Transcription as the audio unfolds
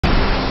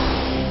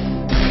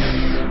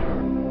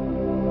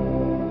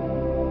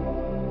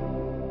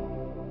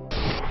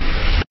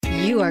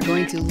You are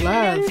going to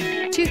love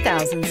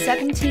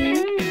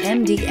 2017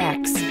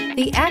 MDX.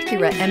 The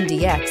Acura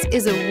MDX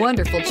is a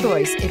wonderful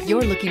choice if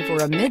you're looking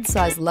for a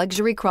mid-size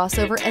luxury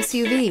crossover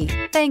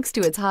SUV. Thanks to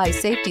its high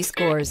safety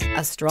scores,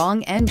 a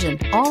strong engine,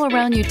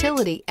 all-around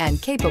utility,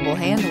 and capable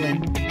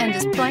handling, and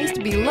is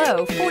priced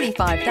below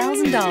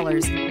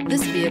 $45,000.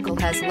 This vehicle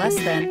has less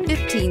than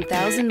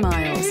 15,000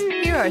 miles.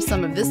 Here are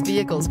some of this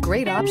vehicle's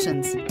great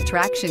options: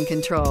 traction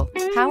control,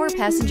 power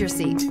passenger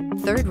seat,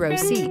 third row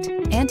seat,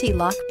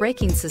 anti-lock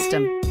braking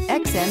system,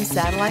 XM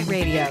satellite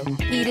radio,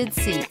 heated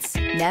seats,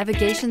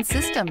 navigation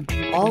system,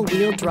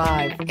 all-wheel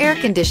drive, air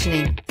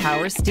conditioning,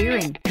 power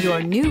steering.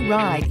 Your new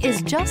ride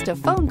is just a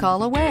phone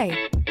call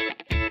away.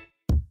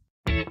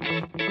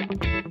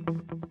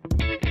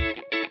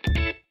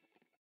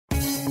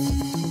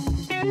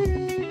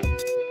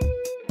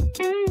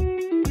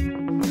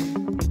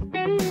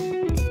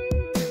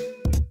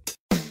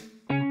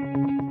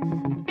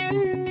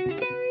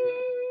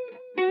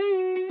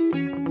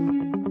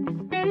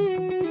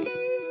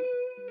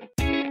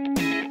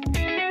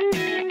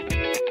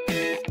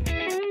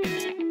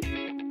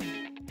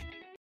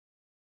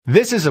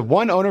 This is a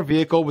one-owner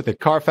vehicle with a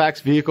Carfax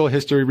Vehicle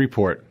History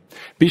Report.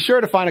 Be sure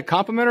to find a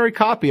complimentary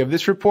copy of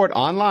this report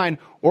online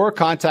or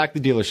contact the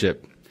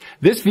dealership.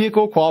 This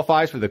vehicle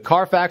qualifies for the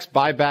Carfax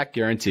Buyback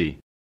Guarantee.